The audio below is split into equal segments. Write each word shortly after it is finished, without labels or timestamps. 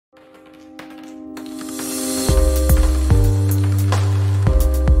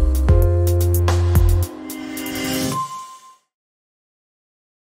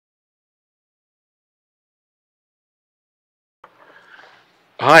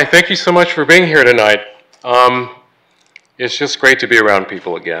Hi, thank you so much for being here tonight. Um, it's just great to be around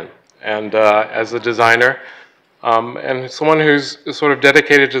people again. And as a designer and someone who's sort of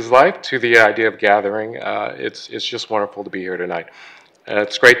dedicated his life to the idea of gathering, it's just wonderful to be here tonight.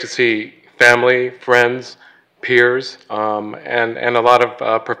 It's great to see family, friends, peers, and a lot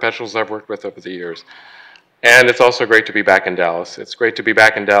of professionals I've worked with over the years. And it's also great to be back in Dallas. It's great to be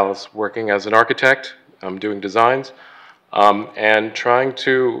back in Dallas working as an architect, doing designs, and trying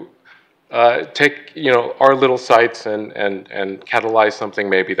to take our little sites and catalyze something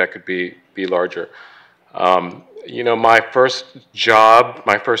maybe that could be larger. My first job,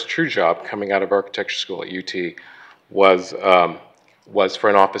 my first true job coming out of architecture school at UT was was for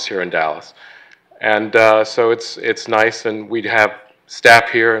an office here in Dallas, and so it's nice, and we have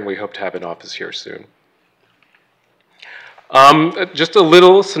staff here, and we hope to have an office here soon. Just a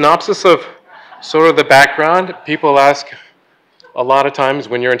little synopsis of sort of the background. People ask a lot of times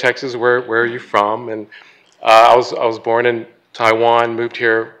when you're in Texas, where are you from? And I was born in Taiwan, moved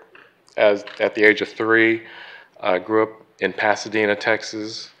here at the age of 3, grew up in Pasadena,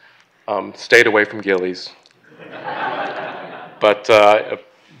 Texas, stayed away from Gillies, but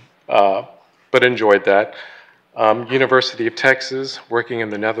but enjoyed that. University of Texas, working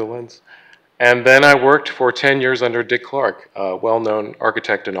in the Netherlands. And then I worked for 10 years under Dick Clark, a well-known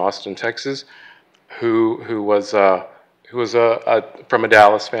architect in Austin, Texas, who was from a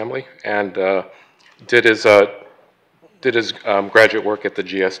Dallas family and did his graduate work at the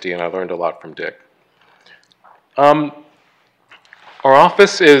GSD, and I learned a lot from Dick. Um, our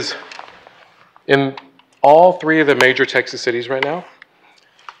office is in all 3 of the major Texas cities right now: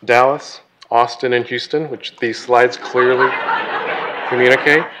 Dallas, Austin, and Houston, which these slides clearly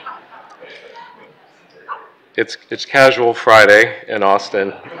communicate. It's Casual Friday in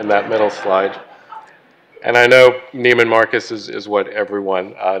Austin in that middle slide. And I know Neiman Marcus is what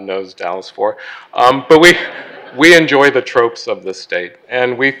everyone knows Dallas for. But we enjoy the tropes of the state.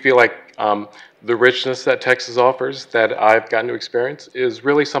 And we feel like the richness that Texas offers, that I've gotten to experience, is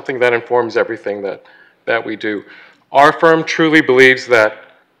really something that informs everything that we do. Our firm truly believes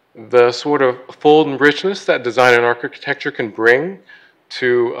that the sort of full richness that design and architecture can bring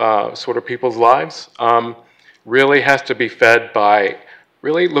to sort of people's lives really has to be fed by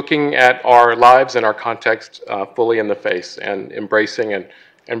really looking at our lives and our context fully in the face and embracing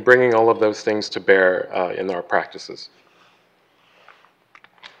and bringing all of those things to bear in our practices.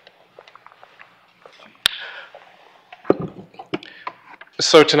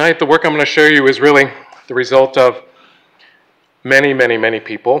 So tonight, the work I'm going to show you is really the result of many, many, many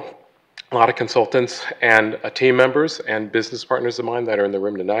people, a lot of consultants and team members and business partners of mine that are in the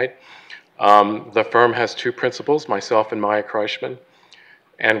room tonight. The firm has 2 principals, myself and Maya Kreischman,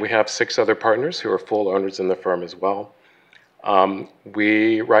 and we have 6 other partners who are full owners in the firm as well.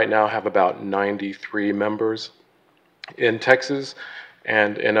 We right now have about 93 members in Texas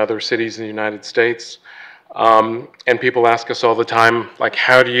and in other cities in the United States. And people ask us all the time, like,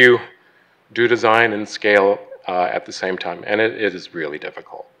 how do you do design and scale at the same time? And it is really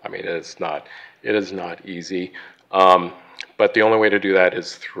difficult. I mean, it is not easy. But the only way to do that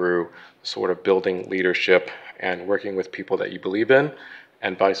is through sort of building leadership and working with people that you believe in,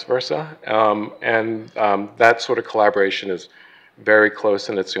 and vice versa. That sort of collaboration is very close,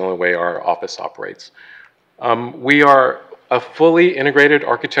 and it's the only way our office operates. We are a fully integrated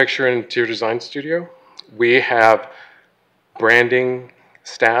architecture and interior design studio. We have branding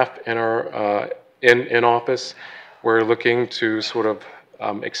staff in our in office. We're looking to sort of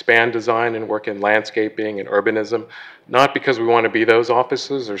expand design and work in landscaping and urbanism, not because we want to be those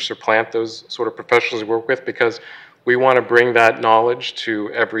offices or supplant those sort of professionals we work with, because we want to bring that knowledge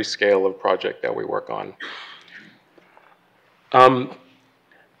to every scale of project that we work on.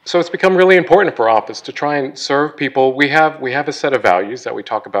 So it's become really important for our office to try and serve people. We have a set of values that we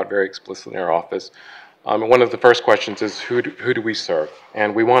talk about very explicitly in our office. And one of the first questions is, who do we serve?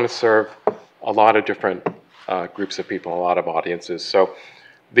 And we want to serve a lot of different groups of people, a lot of audiences. So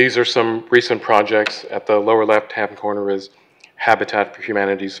these are some recent projects. At the lower left-hand corner is Habitat for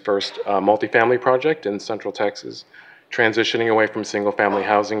Humanity's first multifamily project in Central Texas, transitioning away from single-family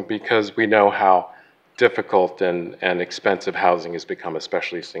housing because we know how difficult and expensive housing has become,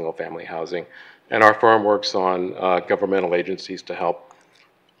 especially single-family housing. And our firm works on governmental agencies to help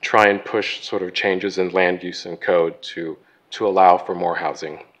try and push sort of changes in land use and code to allow for more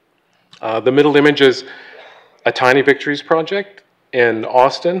housing. The middle image is a Tiny Victories project in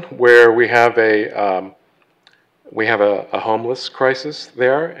Austin, where we have a homeless crisis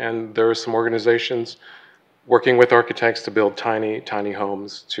there, and there are some organizations working with architects to build tiny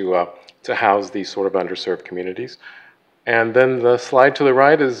homes to house these sort of underserved communities. And then the slide to the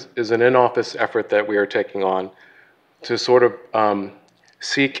right is an in-office effort that we are taking on to sort of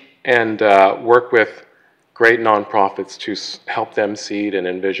seek and work with great nonprofits to help them seed and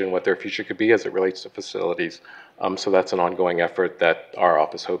envision what their future could be as it relates to facilities. So that's an ongoing effort that our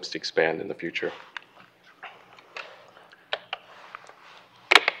office hopes to expand in the future.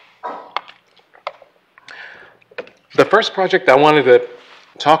 The first project I wanted to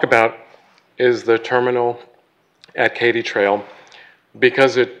talk about is the terminal at Katy Trail,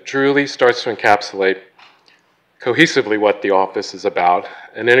 because it truly starts to encapsulate cohesively what the office is about: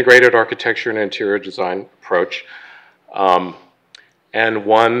 an integrated architecture and interior design approach, and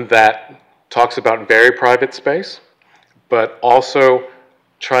one that talks about very private space, but also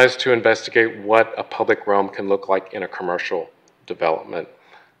tries to investigate what a public realm can look like in a commercial development,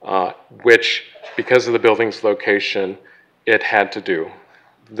 which, because of the building's location, it had to do.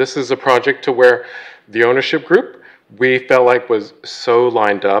 This is a project to where the ownership group we felt like was so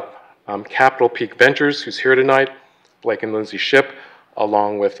lined up. Capital Peak Ventures, who's here tonight, Blake and Lindsay Shipp,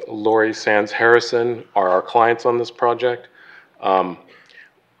 along with Lori Sands Harrison, are our clients on this project.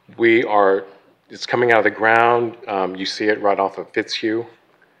 It's coming out of the ground. You see it right off of Fitzhugh.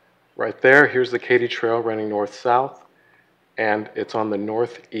 Right there, here's the Katy Trail running north-south, and it's on the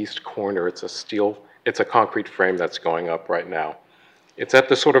northeast corner. It's a concrete frame that's going up right now. It's at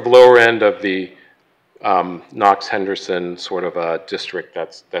the sort of lower end of the Knox-Henderson sort of a district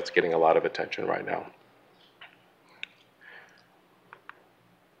that's getting a lot of attention right now.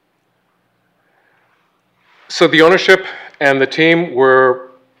 So the ownership and the team were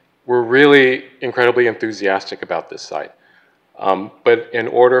really incredibly enthusiastic about this site. But in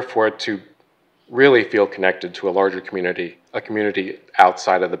order for it to really feel connected to a larger community, a community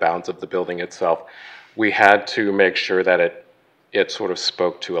outside of the bounds of the building itself, we had to make sure that it sort of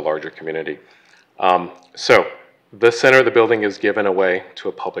spoke to a larger community. So the center of the building is given away to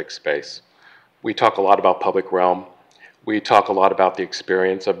a public space. We talk a lot about public realm. We talk a lot about the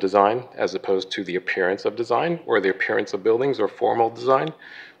experience of design as opposed to the appearance of design or the appearance of buildings or formal design.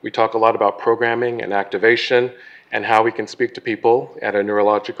 We talk a lot about programming and activation and how we can speak to people at a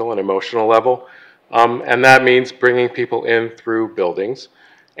neurological and emotional level. And that means bringing people in through buildings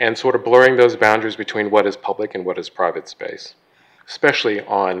and sort of blurring those boundaries between what is public and what is private space, especially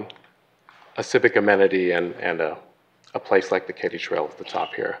on a civic amenity and a place like the Katy Trail at the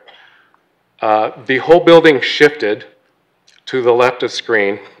top here. The whole building shifted to the left of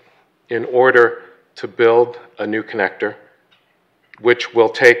screen in order to build a new connector, which will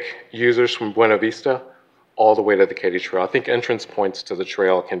take users from Buena Vista all the way to the Katy Trail. I think entrance points to the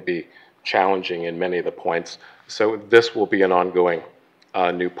trail can be challenging in many of the points. So this will be an ongoing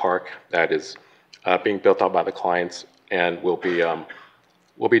new park that is being built out by the clients and will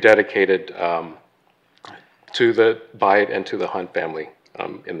be dedicated to the Byatt and to the Hunt family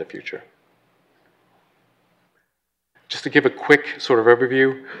in the future. Just to give a quick sort of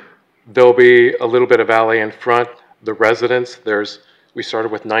overview, there'll be a little bit of alley in front. The residents, we started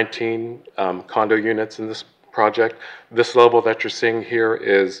with 19 condo units in this project. This level that you're seeing here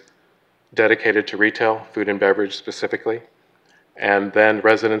is dedicated to retail, food and beverage specifically. And then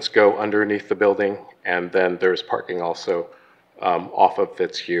residents go underneath the building, and then there's parking also off of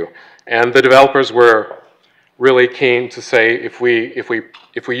Fitzhugh. And the developers were really keen to say, if we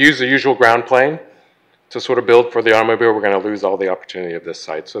use the usual ground plane to sort of build for the automobile, we're going to lose all the opportunity of this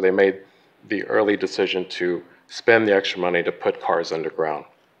site. So they made the early decision to spend the extra money to put cars underground.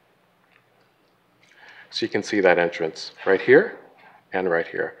 So you can see that entrance right here and right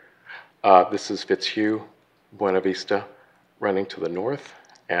here. This is Fitzhugh, Buena Vista, running to the north,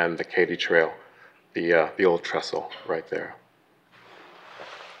 and the Katy Trail, the old trestle right there.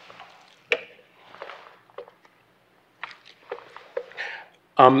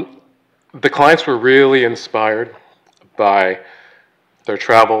 The clients were really inspired by their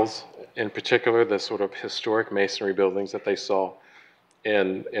travels, in particular the sort of historic masonry buildings that they saw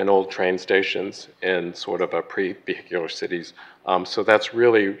in old train stations in sort of a pre-vehicular cities. So that's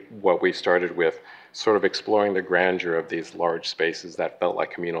really what we started with, sort of exploring the grandeur of these large spaces that felt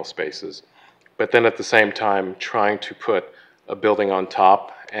like communal spaces. But then at the same time, trying to put a building on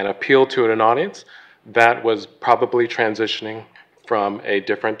top and appeal to an audience that was probably transitioning from a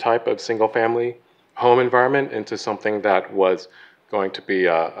different type of single-family home environment into something that was going to be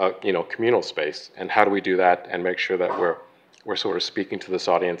a communal space. And how do we do that and make sure that we're sort of speaking to this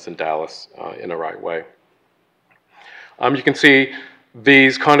audience in Dallas in the right way? You can see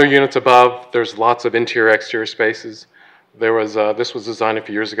these condo units above. There's lots of interior-exterior spaces. This was designed a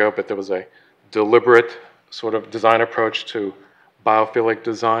few years ago, but there was a deliberate sort of design approach to biophilic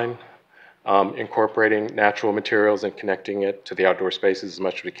design incorporating natural materials and connecting it to the outdoor spaces as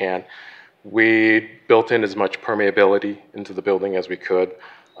much as we can. We built in as much permeability into the building as we could.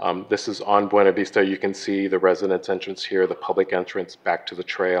 This is on Buena Vista. You can see the residence entrance here, the public entrance back to the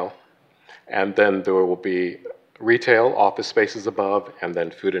trail. And then there will be retail, office spaces above, and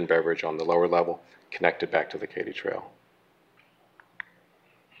then food and beverage on the lower level, connected back to the Katy Trail.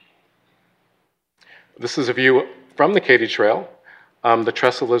 This is a view from the Katy Trail. The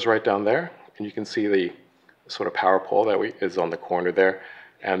trestle is right down there, and you can see the sort of power pole that is on the corner there.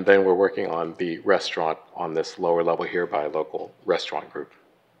 And then we're working on the restaurant on this lower level here by a local restaurant group.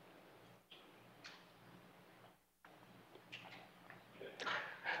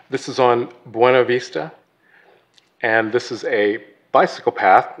 This is on Buena Vista, and this is a bicycle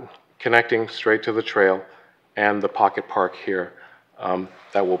path connecting straight to the trail and the pocket park here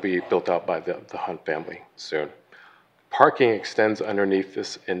that will be built out by the Hunt family soon. Parking extends underneath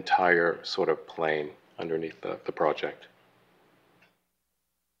this entire sort of plane underneath the project.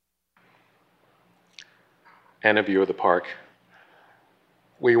 And a view of the park.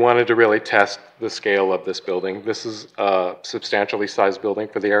 We wanted to really test the scale of this building. This is a substantially sized building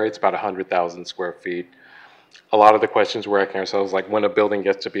for the area. It's about 100,000 square feet. A lot of the questions we're asking ourselves, like when a building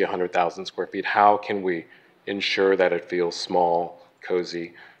gets to be 100,000 square feet, how can we ensure that it feels small,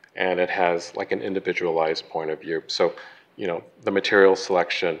 cozy, and it has like an individualized point of view? So, you know, the material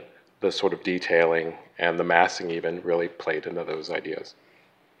selection, the sort of detailing, and the massing even really played into those ideas.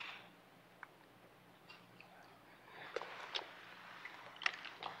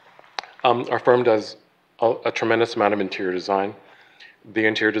 Our firm does a tremendous amount of interior design. The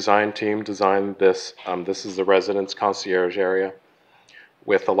interior design team designed this. This is the residence concierge area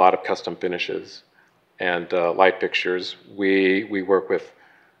with a lot of custom finishes and light fixtures. We work with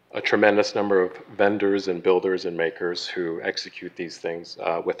a tremendous number of vendors and builders and makers who execute these things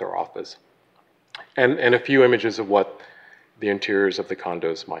with our office. And a few images of what the interiors of the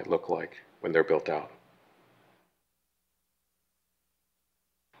condos might look like when they're built out.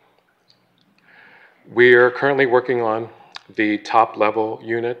 We are currently working on the top level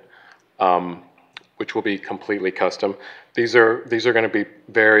unit, which will be completely custom. These are going to be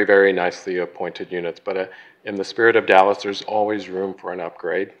very, very nicely appointed units, but in the spirit of Dallas, there's always room for an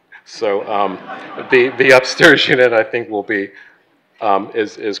upgrade. So the upstairs unit, I think, will be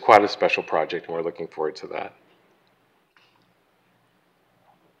is quite a special project, and we're looking forward to that.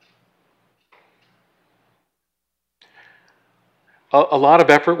 A lot of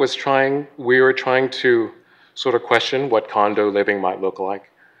effort was we were trying to sort of question what condo living might look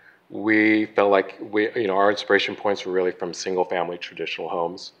like. We felt like our inspiration points were really from single family traditional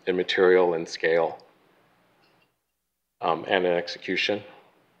homes in material and scale and in execution.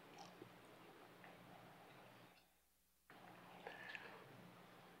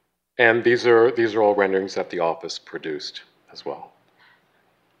 And these are all renderings that the office produced as well.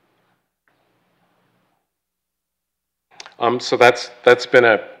 So that's been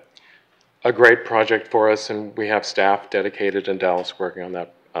a great project for us, and we have staff dedicated in Dallas working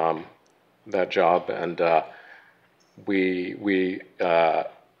on that job, and we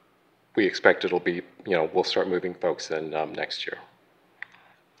expect it'll be, we'll start moving folks in next year.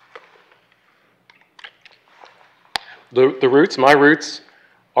 The roots, my roots,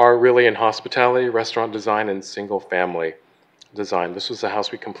 are really in hospitality, restaurant design, and single family design. This was a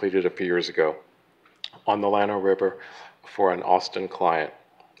house we completed a few years ago on the Llano River for an Austin client.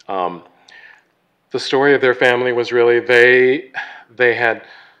 The story of their family was really they had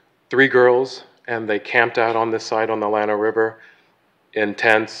 3 girls, and they camped out on this site on the Llano River in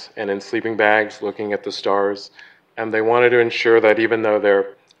tents and in sleeping bags looking at the stars, and they wanted to ensure that even though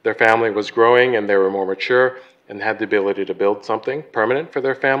their family was growing and they were more mature and had the ability to build something permanent for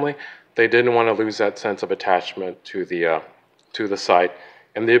their family, they didn't want to lose that sense of attachment to the site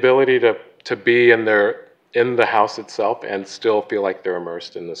and the ability to be in the house itself and still feel like they're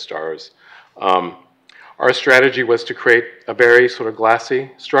immersed in the stars. Our strategy was to create a very sort of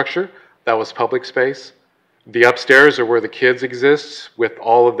glassy structure that was public space. The upstairs are where the kids exist with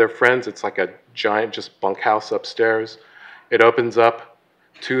all of their friends. It's like a giant just bunkhouse upstairs. It opens up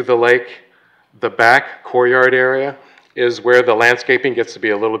to the lake. The back courtyard area is where the landscaping gets to be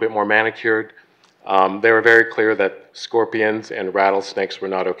a little bit more manicured. They were very clear that scorpions and rattlesnakes were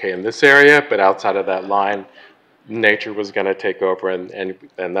not okay in this area, but outside of that line, nature was going to take over, and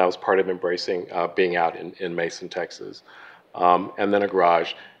that was part of embracing being out in Mason, Texas. And then a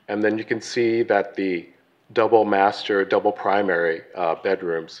garage. And then you can see that the double primary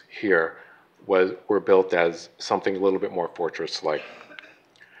bedrooms here were built as something a little bit more fortress-like.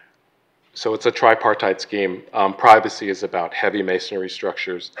 So it's a tripartite scheme. Privacy is about heavy masonry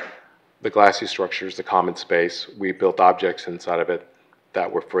structures. the glassy structure is the common space. We built objects inside of it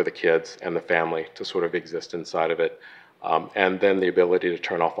that were for the kids and the family to sort of exist inside of it. And then the ability to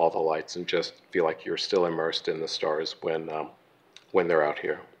turn off all the lights and just feel like you're still immersed in the stars when they're out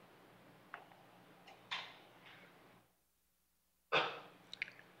here.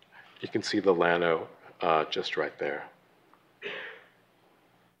 You can see the Llano just right there.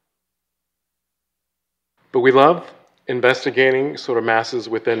 But we love investigating sort of masses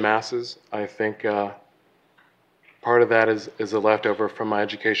within masses. I think part of that is a leftover from my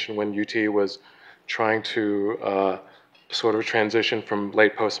education when UT was trying to sort of transition from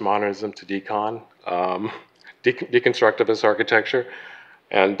late postmodernism to decon, deconstructivist architecture.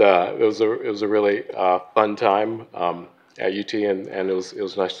 And it was a really fun time at UT, and it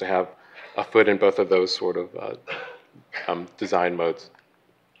was nice to have a foot in both of those sort of design modes.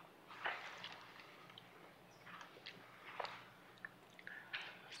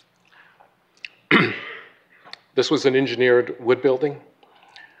 This was an engineered wood building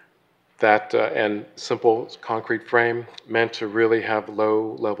that and simple concrete frame meant to really have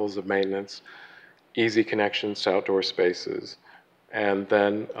low levels of maintenance, easy connections to outdoor spaces, and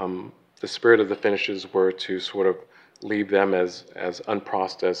then the spirit of the finishes were to sort of leave them as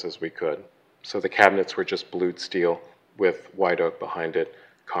unprocessed as we could. So the cabinets were just blued steel with white oak behind it,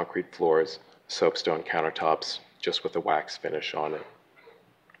 concrete floors, soapstone countertops, just with a wax finish on it.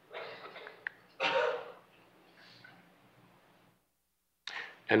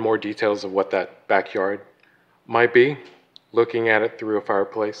 And more details of what that backyard might be, looking at it through a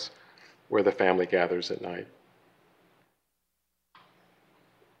fireplace where the family gathers at night.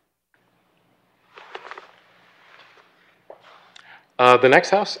 The next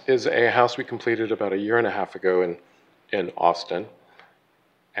house is a house we completed about 1.5 years ago in Austin.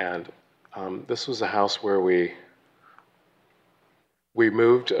 And this was a house where we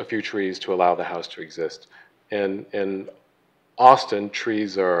moved a few trees to allow the house to exist. In Austin,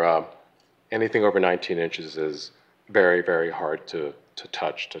 trees are, anything over 19 inches is very, very hard to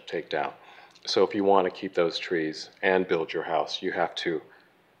touch, to take down. So if you want to keep those trees and build your house, you have to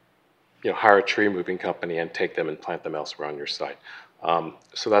hire a tree moving company and take them and plant them elsewhere on your site.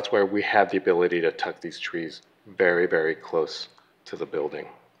 So that's where we had the ability to tuck these trees very, very close to the building.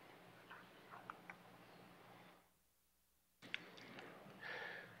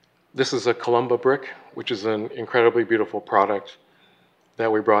 This is a Columba brick, which is an incredibly beautiful product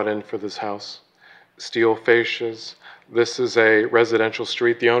that we brought in for this house. Steel fascias. This is a residential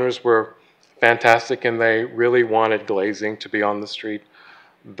street. The owners were fantastic and they really wanted glazing to be on the street.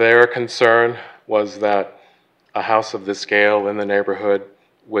 Their concern was that a house of this scale in the neighborhood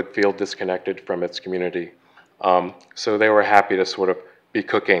would feel disconnected from its community. So they were happy to sort of be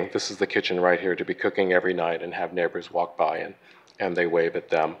cooking. This is the kitchen right here, to be cooking every night and have neighbors walk by and they wave at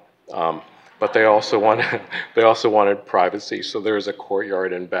them. But they also wanted privacy, so there's a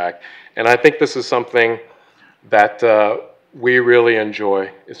courtyard in back. And I think this is something that we really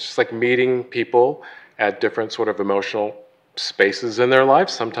enjoy. It's just like meeting people at different sort of emotional spaces in their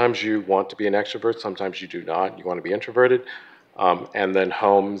lives. Sometimes you want to be an extrovert, sometimes you do not. You want to be introverted. And then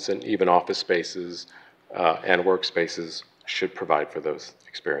homes and even office spaces and workspaces should provide for those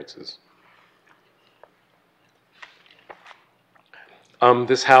experiences.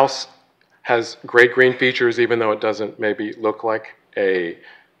 This house has great green features, even though it doesn't maybe look like a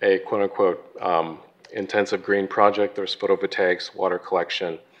quote-unquote intensive green project. There's photovoltaics, water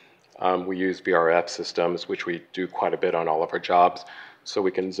collection. We use VRF systems, which we do quite a bit on all of our jobs, so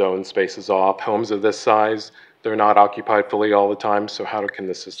we can zone spaces off. Homes of this size, they're not occupied fully all the time, so how can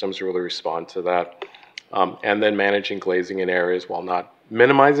the systems really respond to that? And then managing glazing in areas while not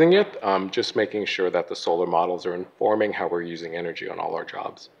minimizing it, just making sure that the solar models are informing how we're using energy on all our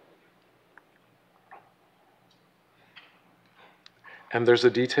jobs. And there's a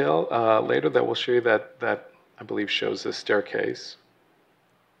detail later that we'll show you that I believe shows this staircase.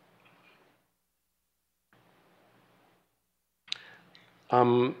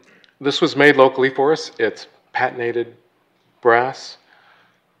 This was made locally for us. It's patinated brass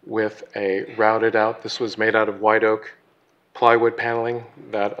with a routed out. This was made out of white oak plywood paneling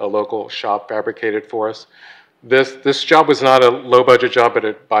that a local shop fabricated for us. This job was not a low budget job, but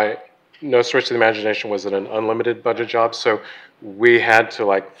it, by no stretch of the imagination, was it an unlimited budget job. So we had to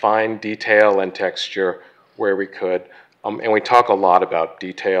like find detail and texture where we could. And we talk a lot about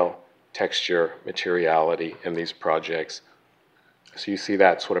detail, texture, materiality in these projects. So you see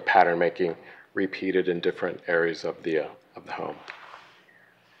that sort of pattern making repeated in different areas of the home.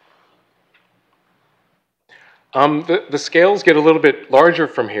 The scales get a little bit larger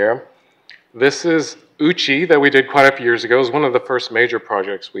from here. This is Uchi that we did quite a few years ago. It was one of the first major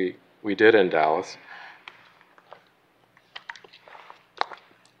projects we we did in Dallas.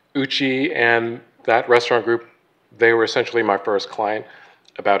 Uchi and that restaurant group, they were essentially my first client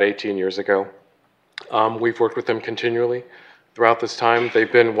about 18 years ago. We've worked with them continually throughout this time.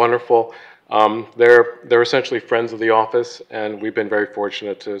 They've been wonderful. They're essentially friends of the office, and we've been very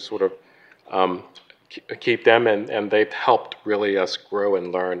fortunate to sort of keep them, and they've helped really us grow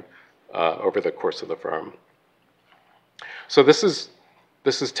and learn over the course of the firm. So this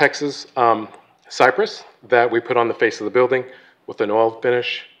is Texas cypress that we put on the face of the building with an oil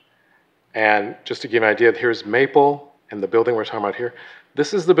finish. And just to give you an idea, here's maple and the building we're talking about here.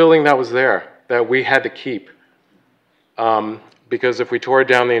 This is the building that was there that we had to keep because if we tore it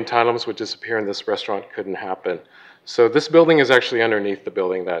down, the entitlements would disappear and this restaurant couldn't happen. So this building is actually underneath the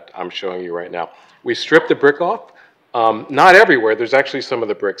building that I'm showing you right now. We stripped the brick off. Not everywhere. There's actually some of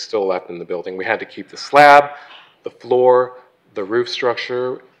the bricks still left in the building. We had to keep the slab, the floor, the roof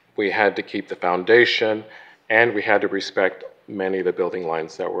structure. We had to keep the foundation, and we had to respect many of the building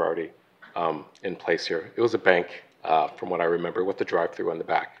lines that were already in place here. It was a bank, from what I remember, with the drive-through in the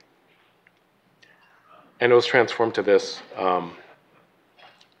back. And it was transformed to this.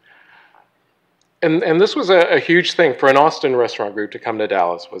 And this was a huge thing for an Austin restaurant group to come to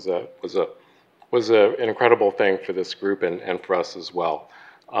Dallas. Was an incredible thing for this group and for us as well.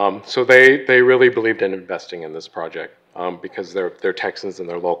 So they really believed in investing in this project because they're Texans and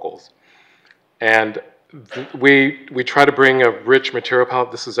they're locals. And we try to bring a rich material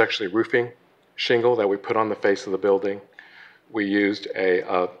palette. This is actually roofing shingle that we put on the face of the building. We used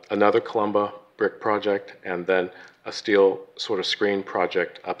another Columba brick project and then a steel sort of screen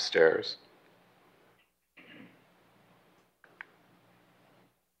project upstairs.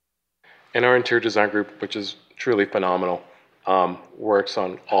 And our interior design group, which is truly phenomenal, works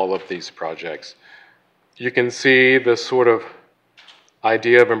on all of these projects. You can see the sort of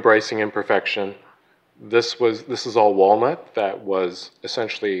idea of embracing imperfection. This is all walnut that was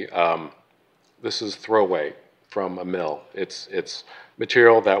essentially, this is throwaway from a mill. It's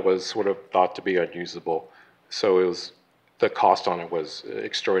material that was sort of thought to be unusable. So the cost on it was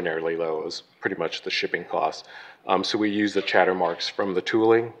extraordinarily low. It was pretty much the shipping cost. So we used the chatter marks from the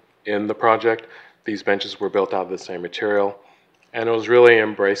tooling in the project. These benches were built out of the same material. And it was really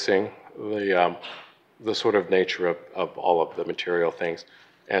embracing the sort of nature of all of the material things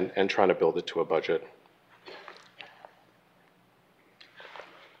and trying to build it to a budget.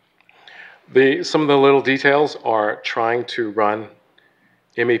 Some of the little details are trying to run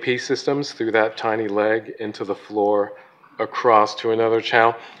MEP systems through that tiny leg into the floor across to another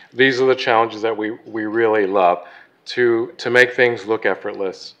channel. These are the challenges that we really love. To make things look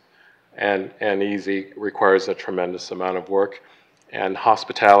effortless and easy requires a tremendous amount of work. And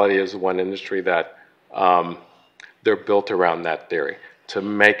hospitality is one industry that they're built around that theory, to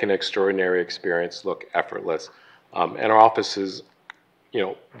make an extraordinary experience look effortless. And our offices,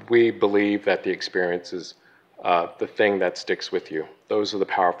 we believe that the experience is the thing that sticks with you. Those are the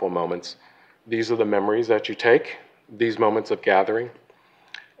powerful moments. These are the memories that you take, these moments of gathering,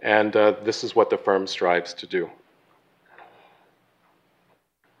 and this is what the firm strives to do.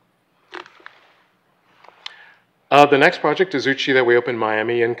 The next project is Uchi that we opened in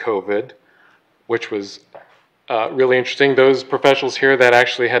Miami in COVID, which was really interesting. Those professionals here that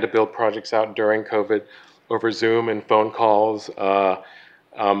actually had to build projects out during COVID over Zoom and phone calls,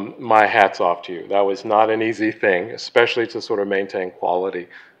 my hat's off to you. That was not an easy thing, especially to sort of maintain quality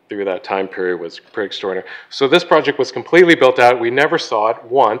through that time period was pretty extraordinary. So this project was completely built out. We never saw it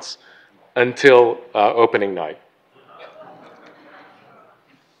once until opening night.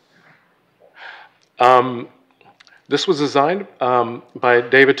 This was designed by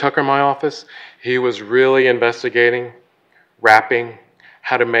David Tucker in my office. He was really investigating, wrapping,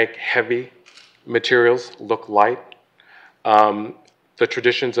 how to make heavy materials look light. The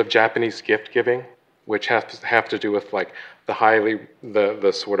traditions of Japanese gift giving, which have to do with like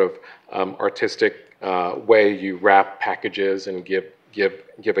the sort of artistic way you wrap packages and give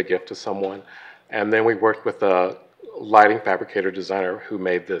a gift to someone. And then we worked with a lighting fabricator designer who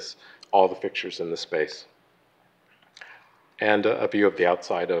made all the fixtures in the space. And a view of the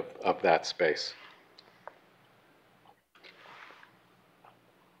outside of that space.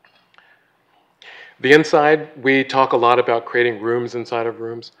 The inside, we talk a lot about creating rooms inside of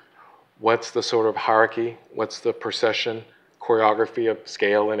rooms. What's the sort of hierarchy? What's the procession, choreography of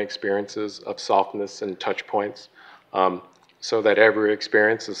scale and experiences, of softness and touch points, so that every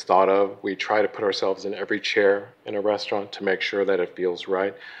experience is thought of. We try to put ourselves in every chair in a restaurant to make sure that it feels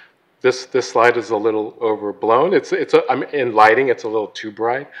right. This slide is a little overblown. In lighting, it's a little too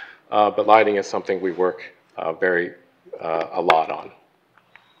bright, but lighting is something we work a lot on.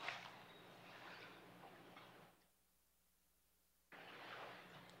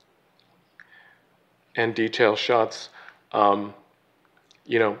 and detail shots. Um,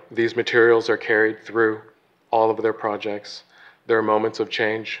 you know, these materials are carried through all of their projects. There are moments of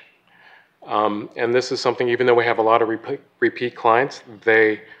change. And this is something, even though we have a lot of repeat clients,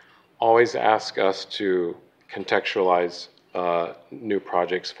 they always ask us to contextualize new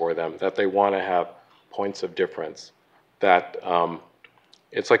projects for them, that they want to have points of difference, that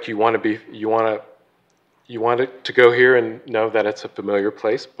it's like you want it to go here and know that it's a familiar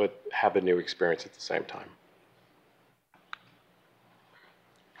place, but have a new experience at the same time.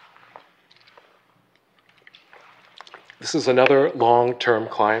 This is another long-term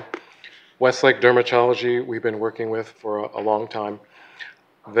client. Westlake Dermatology, we've been working with for a long time.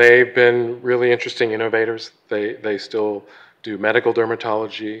 They've been really interesting innovators. They still do medical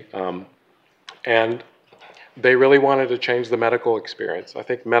dermatology, and they really wanted to change the medical experience. I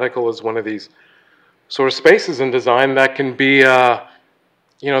think medical is one of these sort of spaces in design that can be,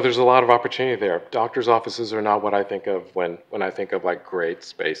 you know, there's a lot of opportunity there. Doctors' offices are not what I think of when I think of like great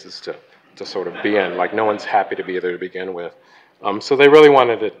spaces to sort of be in. Like no one's happy to be there to begin with. So they really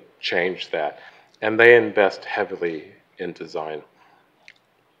wanted to change that, and they invest heavily in design.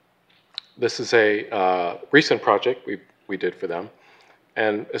 This is a recent project we did for them,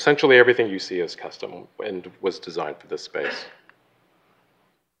 and essentially everything you see is custom and was designed for this space.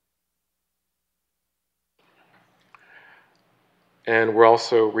 And we're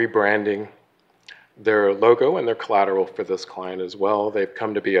also rebranding their logo and their collateral for this client as well. They've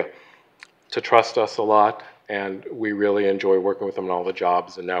come to trust us a lot, and we really enjoy working with them on all the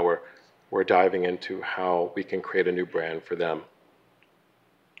jobs, and now we're diving into how we can create a new brand for them.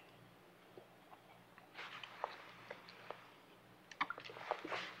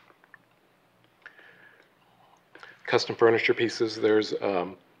 Custom furniture pieces, there's a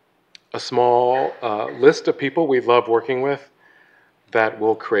small list of people we love working with that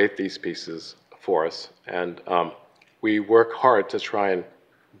will create these pieces for us, and we work hard to try and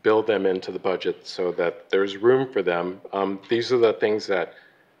build them into the budget so that there's room for them. These are the things that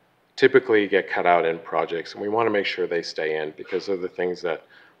typically get cut out in projects, and we want to make sure they stay in because they're the things that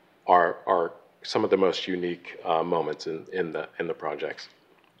are some of the most unique moments in the projects.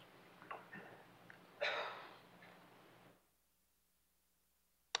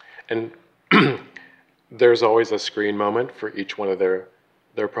 And there's always a screen moment for each one of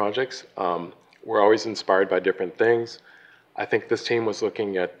their projects. We're always inspired by different things. I think this team was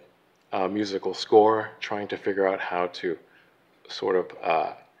looking at musical score, trying to figure out how to sort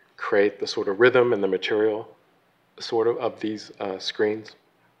of create the sort of rhythm and the material sort of these screens.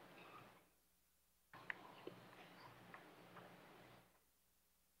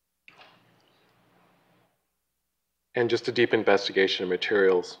 And just a deep investigation of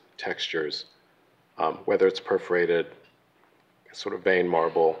materials, textures, whether it's perforated, sort of veined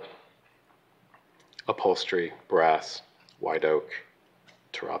marble, upholstery, brass, white oak,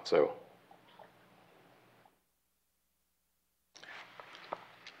 terrazzo.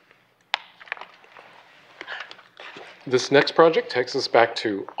 This next project takes us back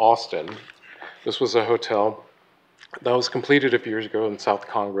to Austin. This was a hotel that was completed a few years ago in South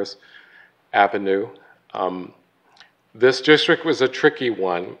Congress Avenue. This district was a tricky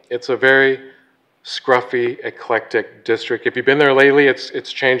one. It's a very scruffy, eclectic district. If you've been there lately,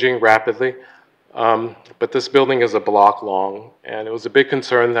 it's changing rapidly. But this building is a block long, and it was a big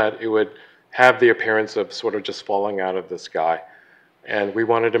concern that it would have the appearance of sort of just falling out of the sky. And we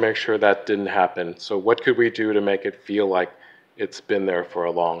wanted to make sure that didn't happen. So what could we do to make it feel like it's been there for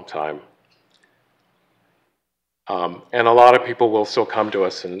a long time? And a lot of people will still come to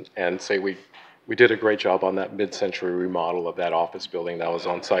us and say we did a great job on that mid-century remodel of that office building that was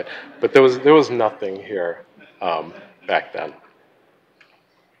on site. But there was nothing here back then.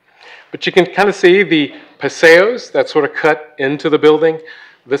 But you can kind of see the paseos that sort of cut into the building.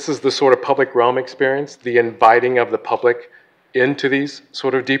 This is the sort of public realm experience, the inviting of the public into these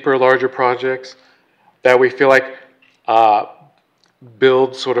sort of deeper, larger projects that we feel like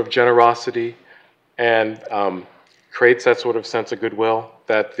build sort of generosity and creates that sort of sense of goodwill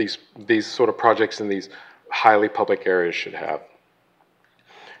that these sort of projects in these highly public areas should have.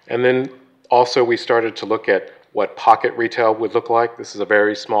 And then also we started to look at what pocket retail would look like. This is a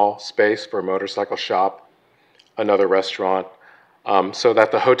very small space for a motorcycle shop, another restaurant, so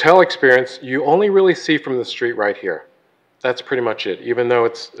that the hotel experience you only really see from the street right here. That's pretty much it, even though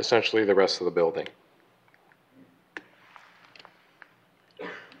it's essentially the rest of the building.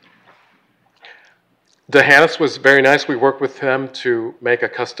 Dehanis was very nice. We worked with them to make a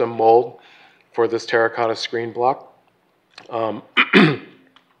custom mold for this terracotta screen block.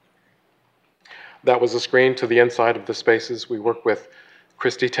 That was a screen to the inside of the spaces. We worked with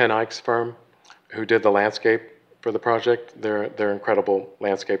Christie Ten Eyck's firm, who did the landscape for the project. They're incredible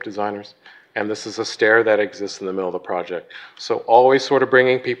landscape designers. And this is a stair that exists in the middle of the project. So always sort of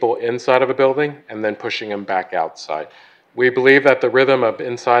bringing people inside of a building and then pushing them back outside. We believe that the rhythm of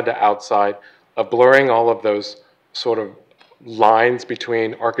inside to outside, of blurring all of those sort of lines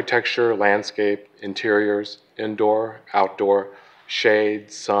between architecture, landscape, interiors, indoor, outdoor,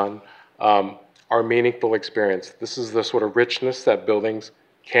 shade, sun, are meaningful experience. This is the sort of richness that buildings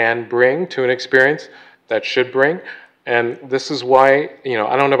can bring to an experience, that should bring. And this is why,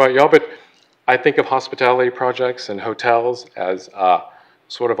 I don't know about y'all, but I think of hospitality projects and hotels as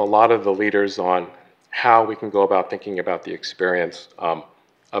sort of a lot of the leaders on how we can go about thinking about the experience of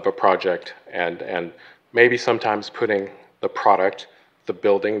a project, and maybe sometimes putting the product, the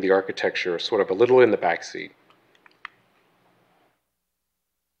building, the architecture sort of a little in the back seat.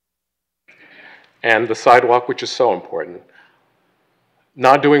 And the sidewalk, which is so important.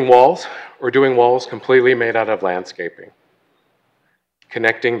 Not doing walls, or doing walls completely made out of landscaping.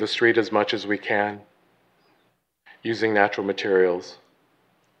 Connecting the street as much as we can, using natural materials.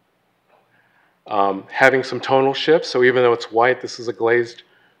 Having some tonal shifts, so even though it's white, this is a glazed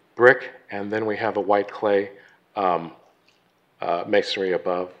brick, and then we have a white clay masonry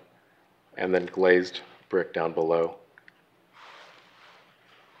above, and then glazed brick down below.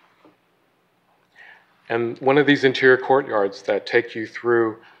 And one of these interior courtyards that take you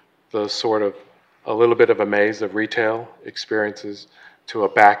through the sort of a little bit of a maze of retail experiences to a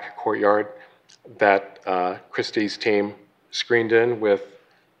back courtyard that Christie's team screened in with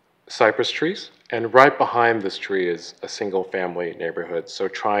cypress trees. And right behind this tree is a single family neighborhood. So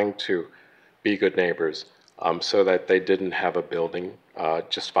trying to be good neighbors so that they didn't have a building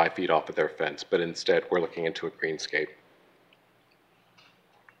just 5 feet off of their fence, but instead we're looking into a greenscape.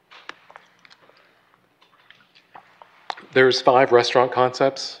 There's 5 restaurant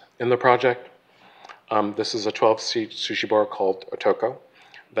concepts in the project. This is a 12-seat sushi bar called Otoko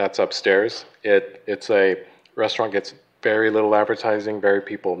that's upstairs. It's a restaurant, gets very little advertising, very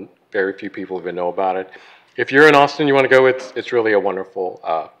few people even know about it. If you're in Austin, you want to go, it's really a wonderful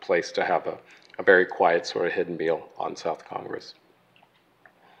place to have a very quiet sort of hidden meal on South Congress.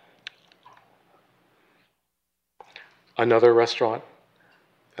 Another restaurant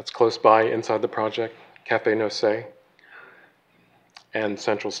that's close by inside the project, Cafe Nose, and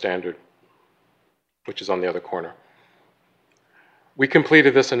Central Standard, which is on the other corner. We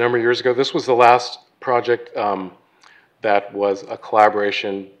completed this a number of years ago. This was the last project that was a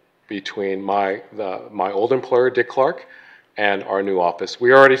collaboration between my old employer, Dick Clark, and our new office.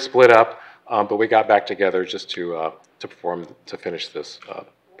 We already split up, but we got back together just to finish this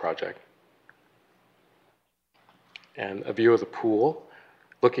project. And a view of the pool,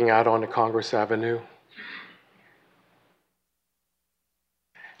 looking out onto Congress Avenue.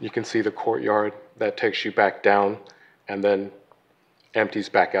 You can see the courtyard that takes you back down and then empties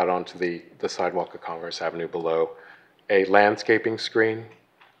back out onto the sidewalk of Congress Avenue below. A landscaping screen,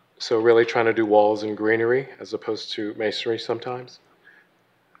 so really trying to do walls and greenery as opposed to masonry sometimes.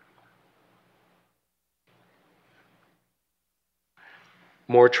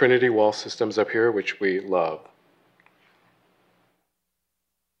 More Trinity wall systems up here, which we love.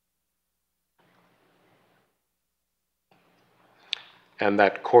 And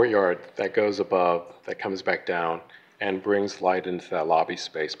that courtyard that goes above, that comes back down and brings light into that lobby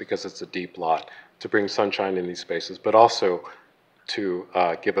space because it's a deep lot, to bring sunshine in these spaces, but also to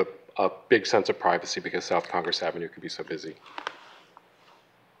give a big sense of privacy because South Congress Avenue can be so busy.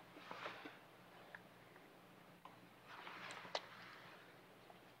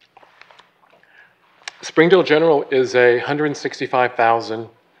 Springdale General is a 165,000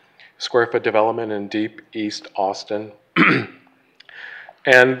 square foot development in deep East Austin.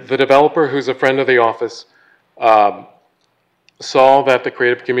 And the developer, who's a friend of the office, saw that the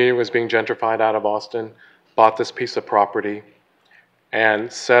creative community was being gentrified out of Austin, bought this piece of property,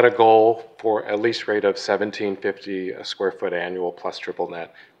 and set a goal for a lease rate of $1,750 a square foot annual plus triple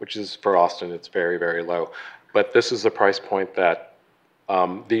net, which is, for Austin, it's very, very low. But this is the price point that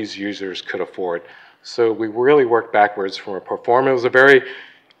these users could afford. So we really worked backwards from a pro forma. It was a very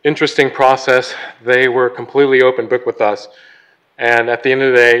interesting process. They were completely open book with us. And at the end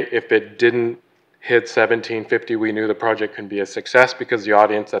of the day, if it didn't hit $1,750, we knew the project couldn't be a success because the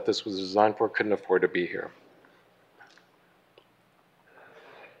audience that this was designed for couldn't afford to be here.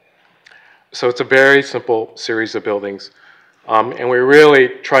 So it's a very simple series of buildings. And we really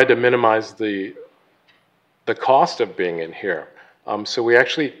tried to minimize the cost of being in here. So we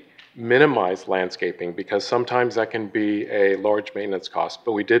actually minimized landscaping because sometimes that can be a large maintenance cost,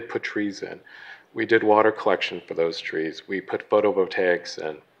 but we did put trees in. We did water collection for those trees. We put photovoltaics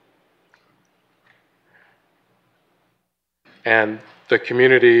in. And the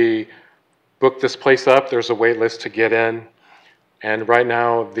community booked this place up. There's a wait list to get in. And right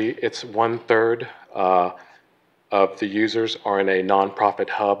now, it's 1/3 of the users are in a nonprofit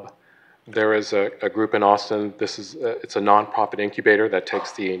hub. There is a group in Austin. It's a nonprofit incubator that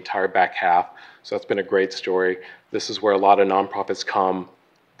takes the entire back half. So that's been a great story. This is where a lot of nonprofits come,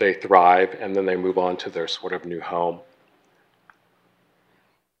 they thrive, and then they move on to their sort of new home.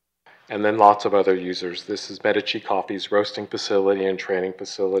 And then lots of other users. This is Medici Coffee's roasting facility and training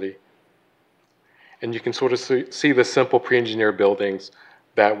facility. And you can sort of see the simple pre-engineered buildings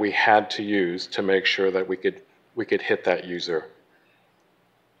that we had to use to make sure that we could hit that user.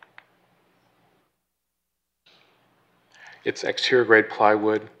 It's exterior grade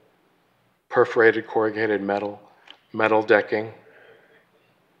plywood, perforated corrugated metal, metal decking,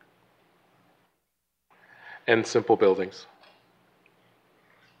 and simple buildings.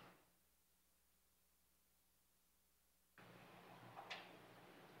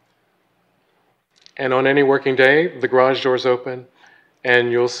 And on any working day, the garage doors open,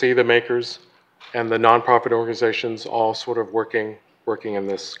 and you'll see the makers and the nonprofit organizations all sort of working in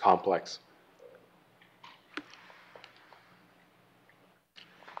this complex.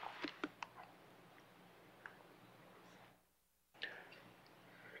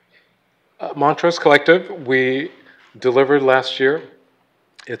 Montrose Collective, we delivered last year.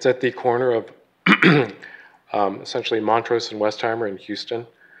 It's at the corner of essentially Montrose and Westheimer in Houston,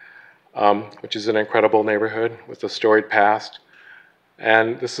 which is an incredible neighborhood with a storied past.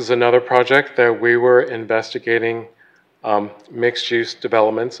 And this is another project that we were investigating mixed-use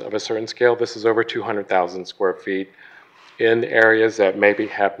developments of a certain scale. This is over 200,000 square feet in areas that maybe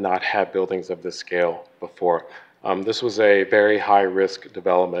have not had buildings of this scale before. This was a very high-risk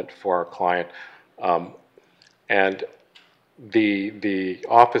development for our client. And the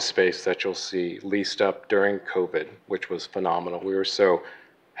office space that you'll see leased up during COVID, which was phenomenal. We were so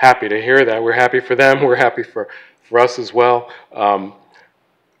happy to hear that. We're happy for them. We're happy for us as well,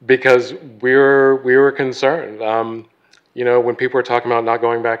 because we were concerned. You know, when people are talking about not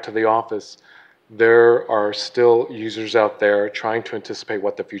going back to the office, there are still users out there trying to anticipate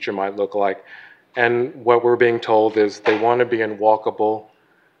what the future might look like. And what we're being told is they want to be in walkable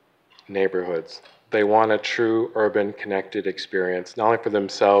neighborhoods. They want a true urban connected experience, not only for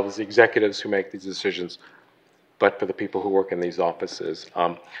themselves, the executives who make these decisions, but for the people who work in these offices.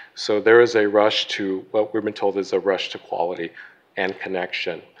 So there is a rush to, what we've been told is a rush to quality and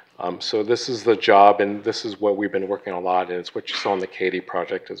connection. So this is the job, and this is what we've been working on a lot, and it's what you saw in the Katy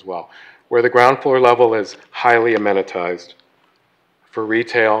project as well, where the ground floor level is highly amenitized for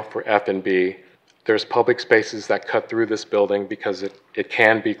retail, for F&B. There's public spaces that cut through this building because it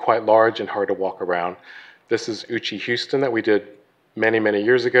can be quite large and hard to walk around. This is Uchi Houston that we did many, many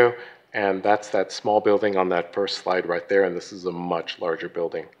years ago, and that's that small building on that first slide right there, and this is a much larger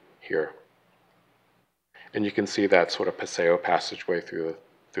building here. And you can see that sort of Paseo passageway through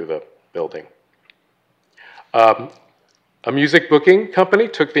the building. A music booking company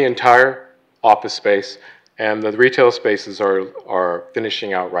took the entire office space, and the retail spaces are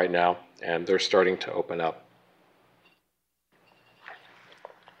finishing out right now, and they're starting to open up.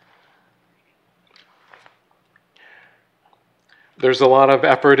 There's a lot of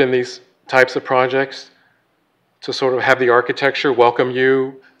effort in these types of projects to sort of have the architecture welcome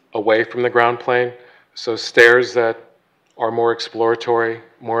you away from the ground plane. So stairs that are more exploratory,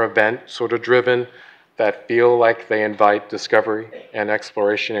 more event sort of driven, that feel like they invite discovery and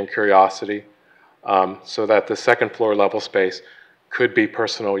exploration and curiosity, so that the second floor level space could be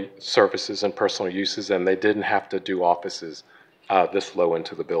personal services and personal uses, and they didn't have to do offices this low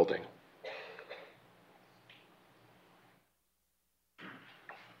into the building.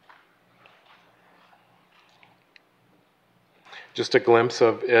 Just a glimpse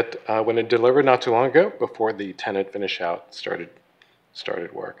of it when it delivered not too long ago, before the tenant finish out started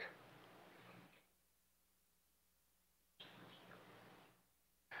work.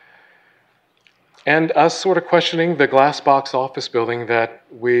 And us sort of questioning the glass box office building that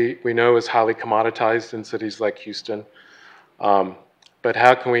we know is highly commoditized in cities like Houston. But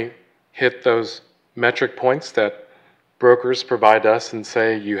how can we hit those metric points that brokers provide us and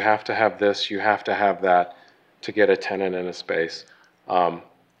say, you have to have this, you have to have that to get a tenant in a space?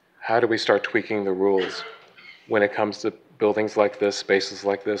 How do we start tweaking the rules when it comes to buildings like this, spaces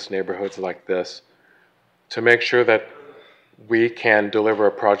like this, neighborhoods like this, to make sure that we can deliver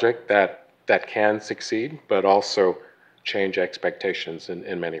a project that can succeed, but also change expectations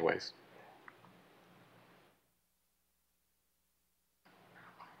in many ways?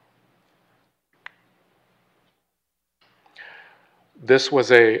 This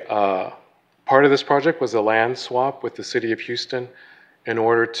was a Part of this project was a land swap with the City of Houston in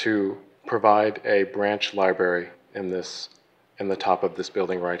order to provide a branch library in the top of this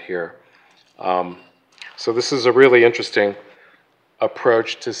building right here. So this is a really interesting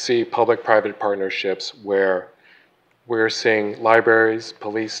approach to see public-private partnerships where we're seeing libraries,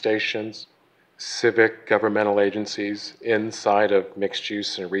 police stations, civic governmental agencies inside of mixed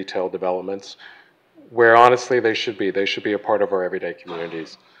use and retail developments, where honestly they should be. They should be a part of our everyday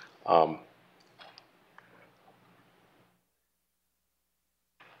communities.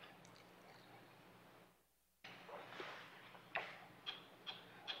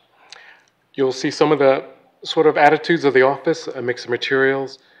 You'll see some of the sort of attitudes of the office, a mix of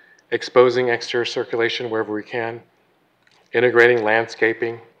materials, exposing exterior circulation wherever we can, integrating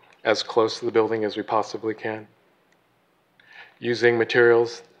landscaping as close to the building as we possibly can, using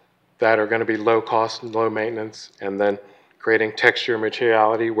materials that are going to be low cost and low maintenance, and then creating texture and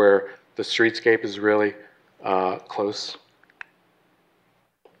materiality where the streetscape is really close.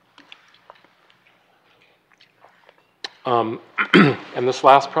 And this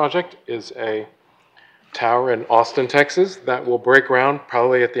last project is a tower in Austin, Texas that will break ground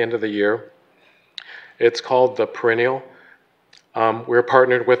probably at the end of the year. It's called The Perennial. We're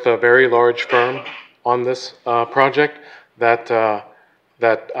partnered with a very large firm on this project that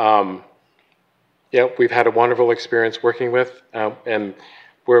we've had a wonderful experience working with, and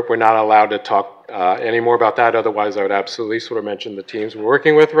we're not allowed to talk any more about that. Otherwise, I would absolutely sort of mention the teams we're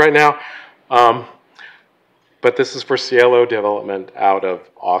working with right now. But this is for Cielo Development out of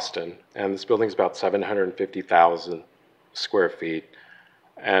Austin, and this building is about 750,000 square feet.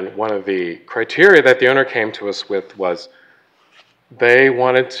 And one of the criteria that the owner came to us with was they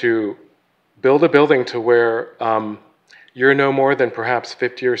wanted to build a building to where you're no more than perhaps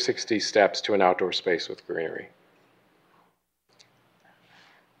 50 or 60 steps to an outdoor space with greenery.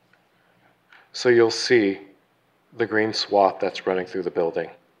 So you'll see the green swath that's running through the building.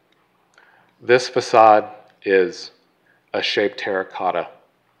 This facade is a shaped terracotta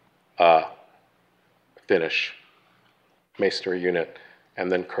finish, masonry unit,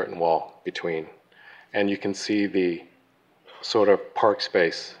 and then curtain wall between. And you can see the sort of park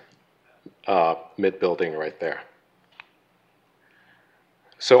space mid-building right there.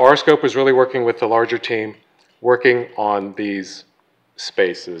 So our scope was really working with the larger team, working on these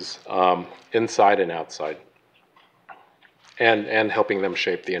spaces inside and outside, and helping them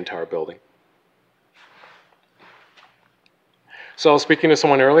shape the entire building. So I was speaking to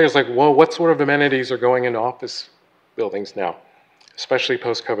someone earlier, it's like, well, what sort of amenities are going into office buildings now, especially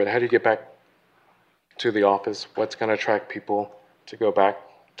post-COVID? How do you get back to the office? What's going to attract people to go back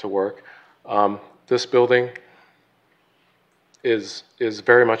to work? This building is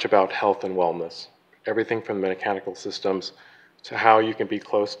very much about health and wellness. Everything from the mechanical systems to how you can be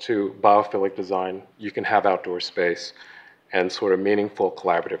close to biophilic design, you can have outdoor space and sort of meaningful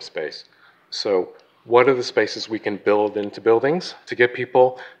collaborative space. So what are the spaces we can build into buildings to get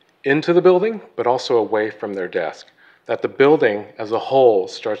people into the building, but also away from their desk? That the building as a whole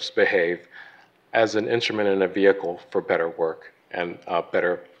starts to behave as an instrument and a vehicle for better work and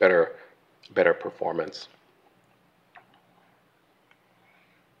better performance.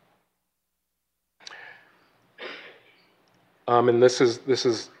 And this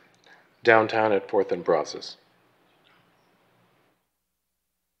is downtown at 4th and Brazos.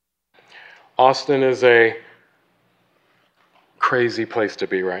 Austin is a crazy place to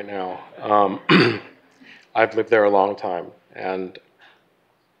be right now. I've lived there a long time, and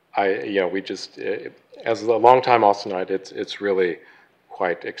as a long-time Austinite, it's really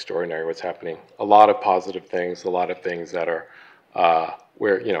quite extraordinary what's happening. A lot of positive things, a lot of things that are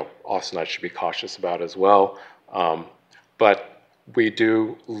where Austinites should be cautious about as well. But we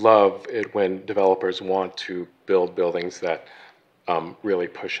do love it when developers want to build buildings that really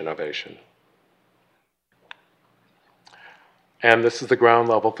push innovation. And this is the ground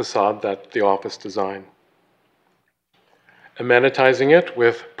level facade that the office designed. Amenitizing it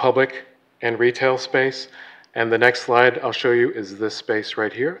with public and retail space. And the next slide I'll show you is this space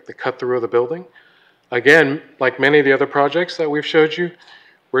right here, the cut through of the building. Again, like many of the other projects that we've showed you,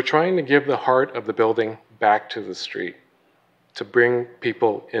 we're trying to give the heart of the building back to the street, to bring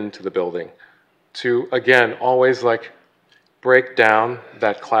people into the building, to, again, always like break down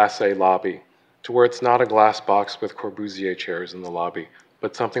that Class A lobby to where it's not a glass box with Corbusier chairs in the lobby,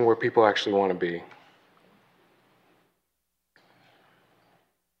 but something where people actually want to be.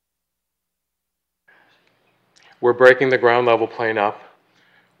 We're breaking the ground level plane up.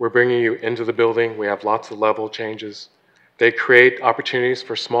 We're bringing you into the building. We have lots of level changes. They create opportunities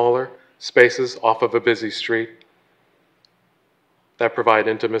for smaller spaces off of a busy street that provide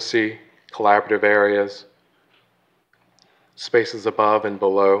intimacy collaborative areas, spaces above and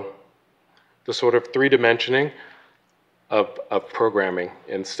below, the sort of three-dimensioning of programming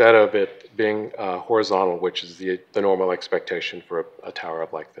instead of it being horizontal, which is the normal expectation for a tower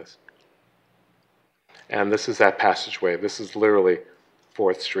up like this. And this is that passageway. This is literally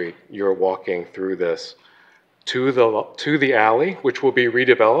 4th Street. You're walking through this to the alley, which will be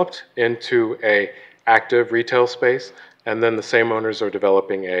redeveloped into a active retail space, and then the same owners are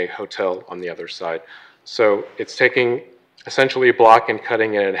developing a hotel on the other side. So it's taking essentially a block and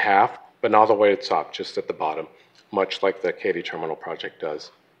cutting it in half, but not all the way to the top, just at the bottom, much like the Katy Terminal project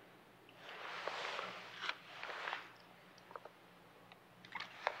does.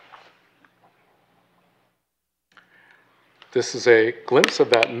 This is a glimpse of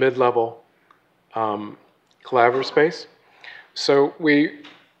that mid-level collaborative space. So we're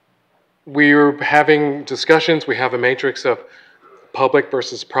having discussions. We have a matrix of public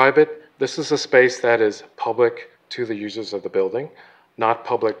versus private. This is a space that is public to the users of the building, not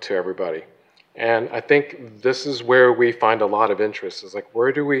public to everybody. And I think this is where we find a lot of interest, is like,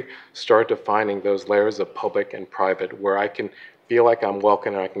 where do we start defining those layers of public and private where I can feel like I'm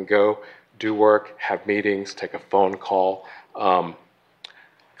welcome and I can go do work, have meetings, take a phone call,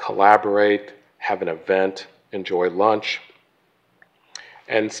 collaborate, have an event, enjoy lunch,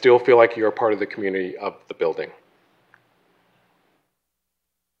 and still feel like you're a part of the community of the building.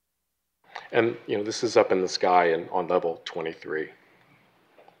 And this is up in the sky and on level 23.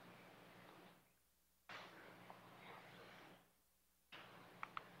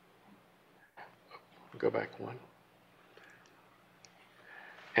 Go back one.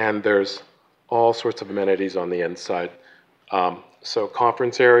 And there's all sorts of amenities on the inside. So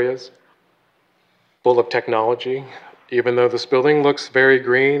conference areas, full of technology. Even though this building looks very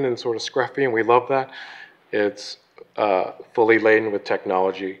green and sort of scruffy, and we love that, it's fully laden with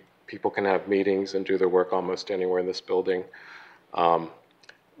technology. People can have meetings and do their work almost anywhere in this building.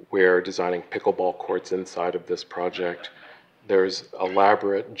 We're designing pickleball courts inside of this project. There's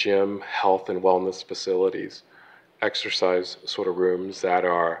elaborate gym, health, and wellness facilities, exercise sort of rooms that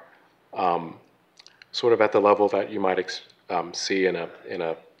are sort of at the level that you might see in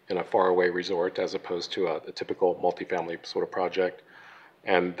a faraway resort, as opposed to a typical multifamily sort of project.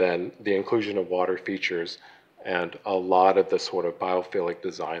 And then the inclusion of water features and a lot of the sort of biophilic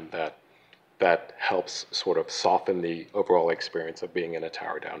design that helps sort of soften the overall experience of being in a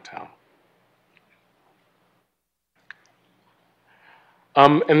tower downtown.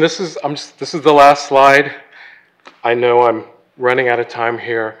 And this is the last slide. I know I'm running out of time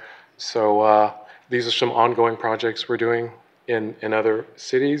here, so these are some ongoing projects we're doing in other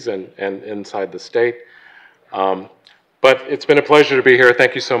cities and inside the state. But it's been a pleasure to be here.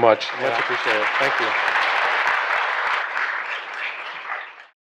 Thank you so much. Much appreciated. Thank you.